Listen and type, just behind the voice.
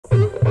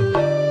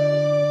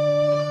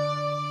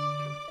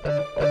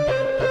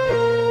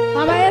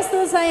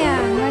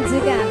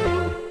majikan.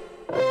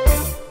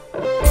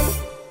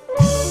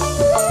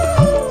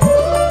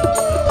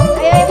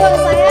 Ayo ibu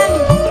sayang,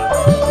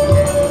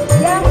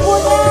 yang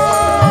punya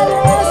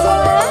Riska,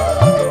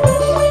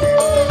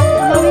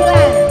 Mama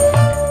Wilan.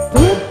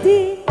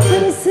 Putih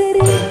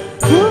berseri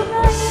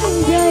bunga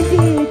indah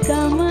di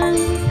taman,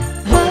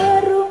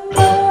 harum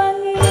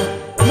mewangi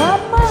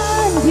Mama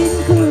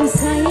Andinku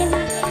sayang,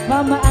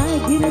 Mama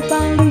Agin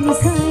paling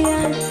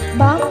sayang,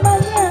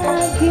 mamanya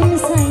Agin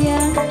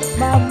sayang,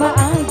 Mama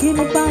Agin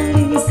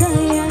paling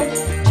sayang,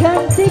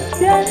 cantik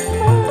dan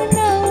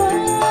menawan.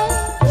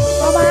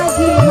 Mama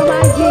Agin, Mama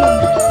Agin,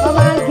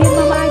 Mama Agin,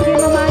 Mama Agin,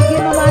 Mama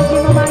Agin, Mama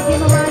Agin, Mama Agin,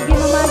 Mama Agin,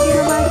 Mama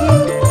Agin,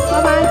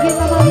 Mama Agin, Mama Agin,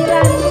 Mama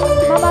Wilan,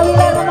 Mama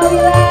Wilan, Mama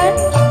Wilan.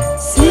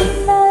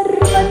 Sinar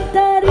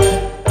mentari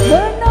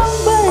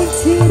menambah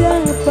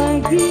cerah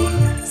pagi,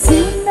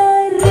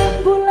 sinar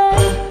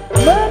rembulan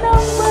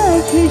menambah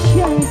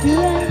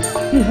kesyahduan.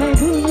 Duhai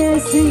bunga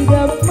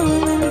sedap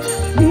malam,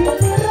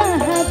 Mimi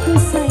rahaku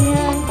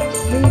sayang,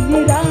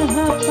 Mimi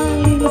raha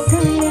paling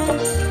sayang,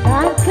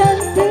 takkan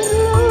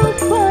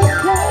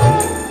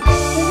terlupakan.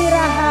 Mimi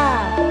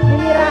Raha,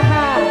 Mimi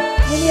Raha,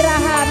 Mimi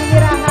Raha, Mimi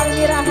Raha,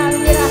 Mimi Raha,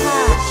 Mimi Raha,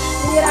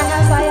 Mimi Raha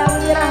sayang,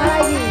 Mimi Raha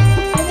lagi,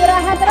 Mimi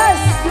Raha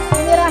terus,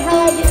 Mimi Raha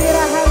lagi, Mimi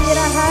Raha, Mimi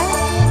Raha.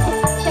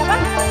 Siapa?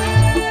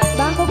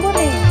 Bangku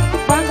kuning,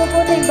 bangku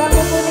kuning,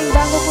 bangku kuning,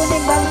 bangku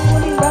kuning, bangku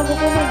kuning, bangku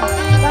kuning,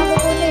 bangku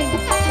kuning,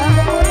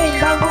 bangku kuning,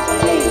 bangku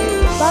kuning,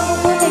 bangku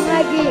kuning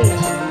lagi.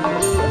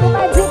 Ibu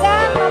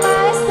majikan, Mama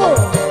Estu,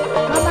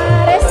 Mama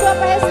Restu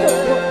apa Estu?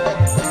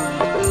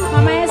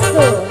 Mama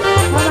Estu,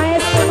 Mama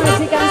Estu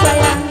majikan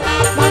sayang,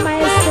 Mama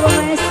Estu,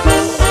 Mama Estu.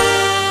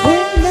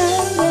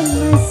 Kenangan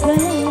masa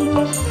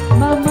lalu,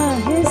 Mama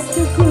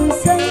Estuku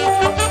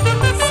sayang,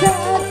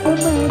 saat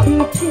memadu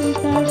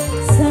cinta,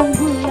 sang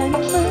bulan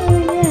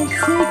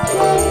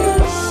menyaksikan.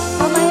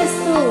 Mama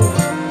Estu,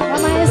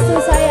 Mama Estu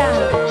sayang,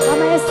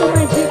 Mama Estu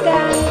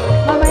majikan,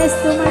 Mama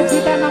Estu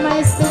majikan, Mama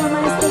Estu, Mama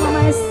Estu,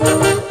 Mama Estu,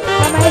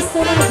 Mama Estu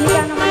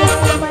majikan, Mama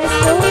Estu, Mama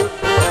Estu.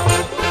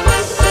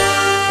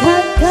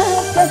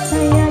 Kata-kata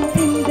yang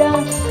indah,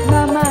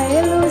 Mama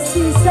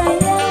Lucy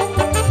sayang,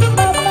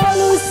 Mama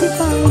Lucy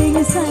paling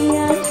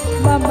sayang,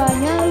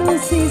 mamanya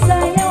Lucy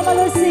sayang.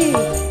 Mama Lucy,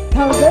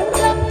 kau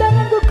genggam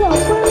tanganku, kau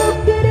peluk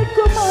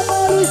diriku, Mama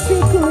Lucy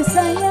ku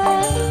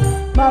sayang,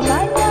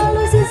 mamanya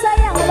Lucy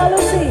sayang. Mama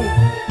Lucy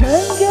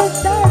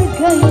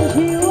menggetarkan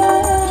jiwa.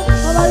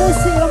 Mama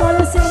Lucy, Mama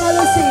Lucy, Mama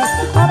Lucy,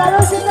 Mama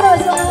Lucy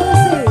terus, Mama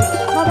Lucy,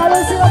 Mama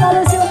Lucy, Mama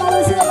Lucy, Mama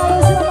Lucy, Mama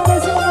Lucy, Mama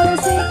Lucy, Mama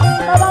Lucy,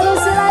 Mama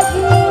Lucy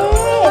lagi.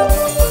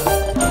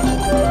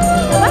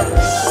 Apa?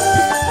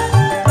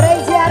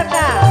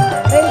 Regiarka,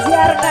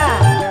 Regiarka,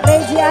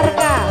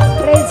 Regiarka,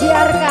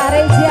 Regiarka,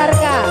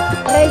 Regiarka,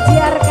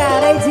 Regiarka,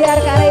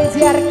 Regiarka,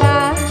 Regiarka.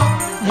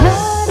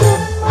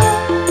 Haraplah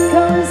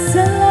kau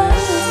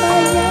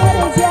selamanya,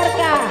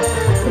 Regiarka,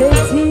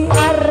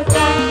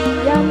 Regiarka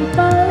yang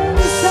paling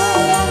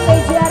sayang.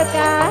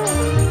 Regiarka,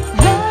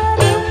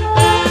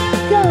 Haraplah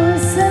kau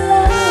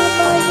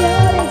selamanya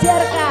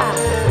Regiarka,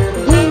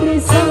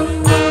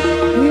 bersama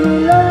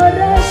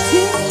gelora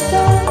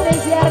cinta.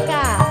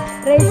 Regiarka,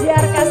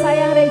 Regiarka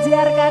sayang,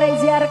 Regiarka,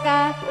 Regiarka,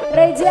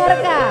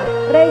 Regiarka,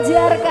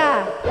 Regiarka,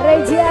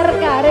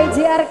 Regiarka,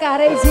 Regiarka,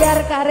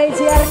 Regiarka,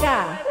 Regiarka.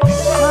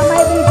 Mama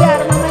Bijar,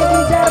 Mama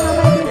Bijar,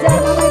 Mama Bijar,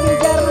 Mama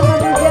Bijar, Mama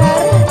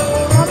Bijar,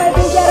 Mama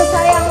Bijar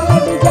sayang, Mama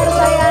Bijar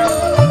sayang,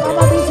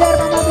 Mama Bijar,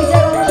 Mama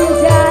Bijar, Mama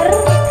Bijar.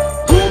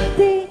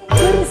 Putih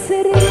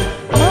berseri,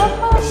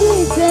 Mama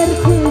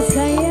Bijarku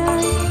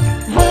sayang,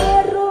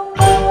 harum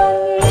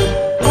mewangi,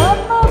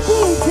 Mama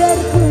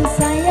Bijarku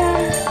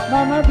sayang,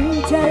 Mama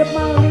Bijar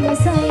paling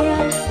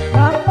sayang,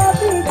 Mama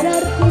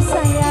Bijarku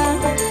sayang,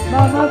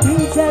 Mama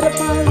Bijar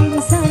paling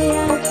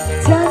sayang,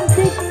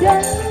 cantik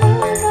dan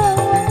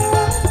menawan.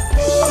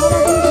 Mama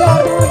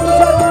Bijar, Mama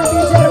Bijar, Mama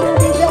Bijar, Mama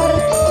Bijar,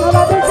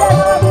 Mama Bijar,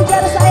 Mama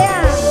Bijar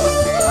sayang,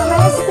 Mama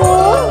Estu.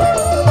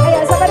 Ayo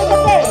siapa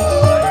dikit deh?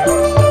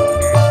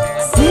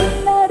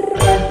 Sinar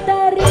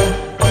mentari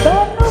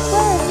banu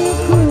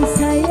baniku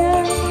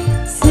sayang,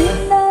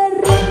 sinar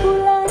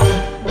rembulan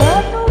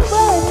banu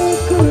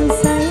baniku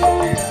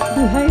sayang,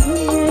 duhai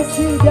bunga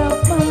sedap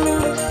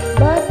malam,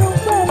 banu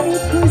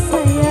baniku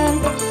sayang,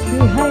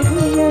 duhai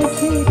bunga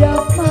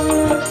sedap malam.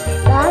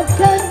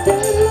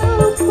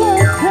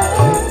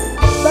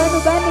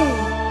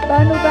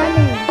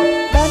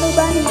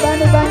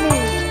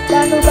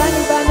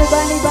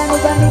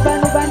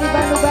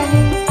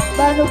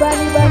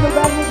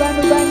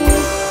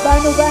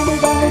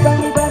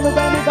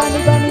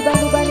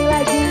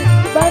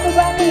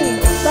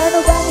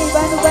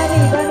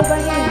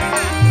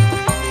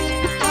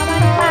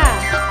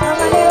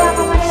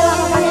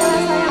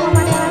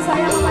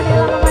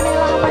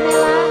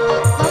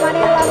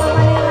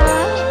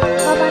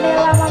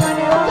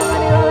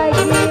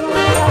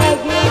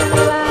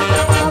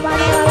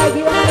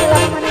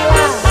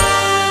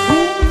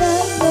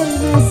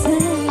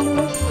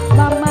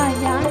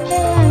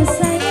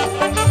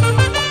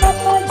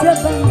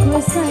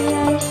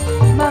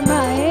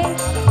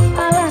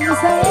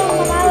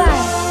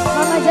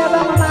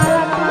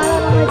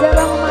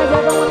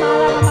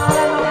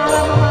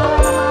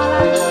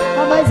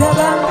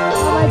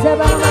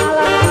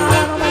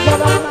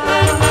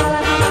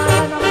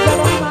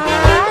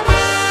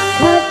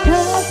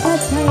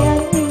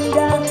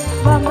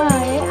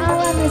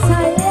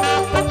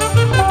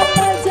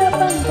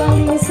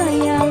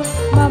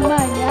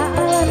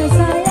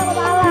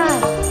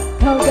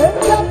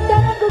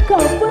 kau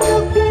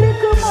peluk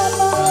diriku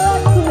mama,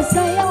 aku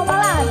sayang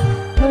malam.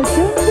 Kau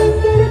sentuh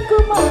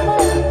diriku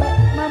mama.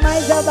 Mama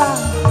Izabang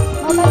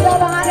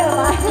ada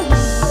Pak.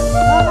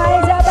 Mama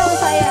Izabang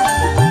sayang.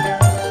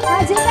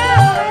 Majina,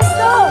 Mama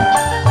Estu.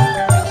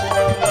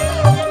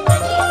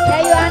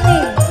 Yayu Ani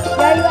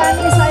sayang, Yayu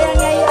Ani sayang,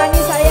 Yayu Ani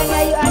sayang,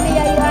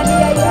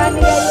 Yayu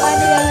Ani.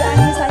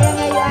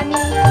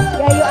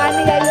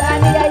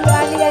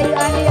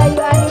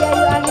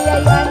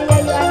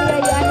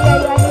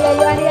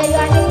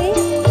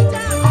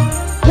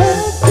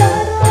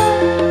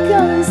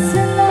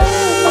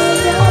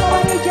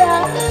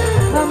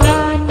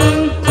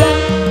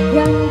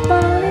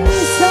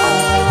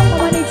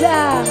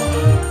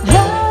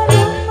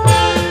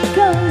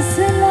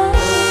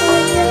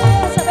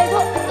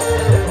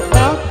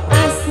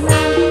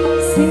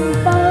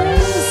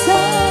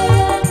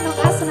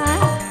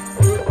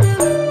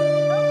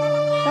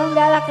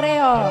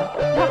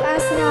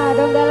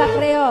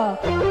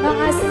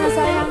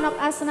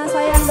 Asna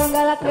sayang,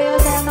 Donggala Kreo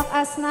sayang Nok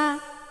Asna.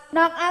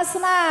 Nok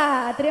Asna,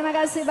 terima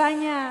kasih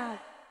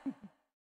banyak.